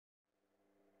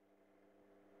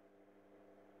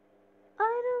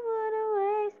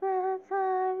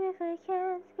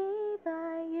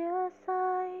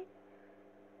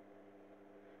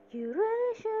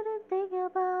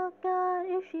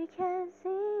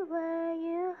where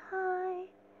you hide.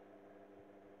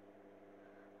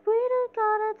 We don't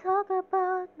gotta talk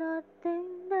about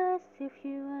nothing nice if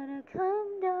you wanna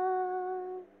come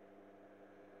down.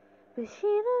 But she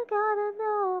don't gotta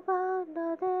know about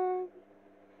nothing.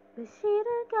 But she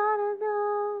don't gotta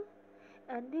know.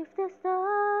 And if the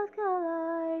stars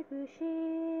collide, will she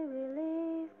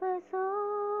relieve my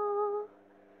soul?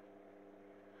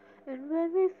 And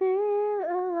when we feel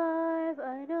alive,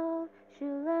 I know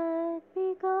she'll let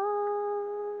me go.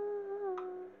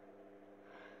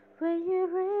 When you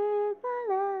read my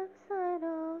lips, I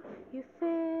know you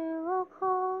feel all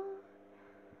cold.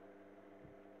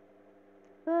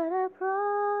 But I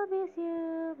promise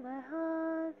you, my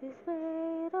heart is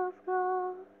made of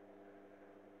gold.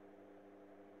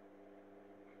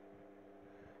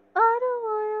 I don't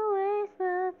wanna waste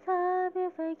my time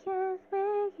if I can't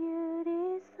make you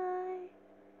decide.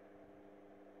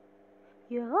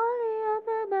 You're only on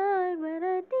my mind when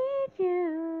I need you.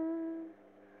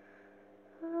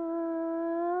 Oh,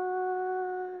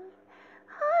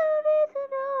 I don't need to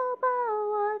know about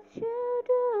what you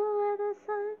do when the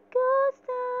sun goes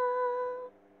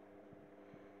down.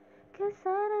 'Cause I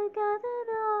don't gotta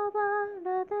know about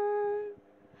nothing.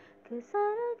 'Cause I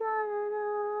don't gotta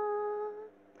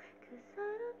know. 'Cause I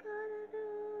don't gotta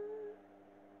know.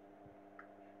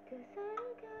 'Cause I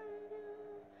don't gotta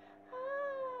know. Ah,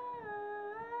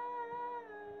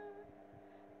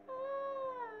 ah, ah.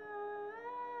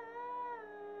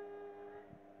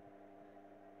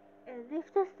 And if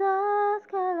the stars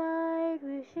collide,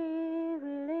 will she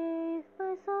relieve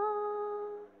my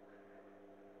soul?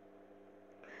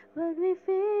 When we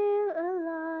feel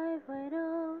alive, I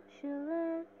know she'll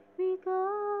let me go.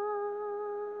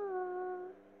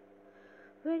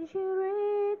 When you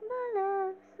read my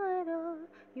lips, I know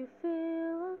you feel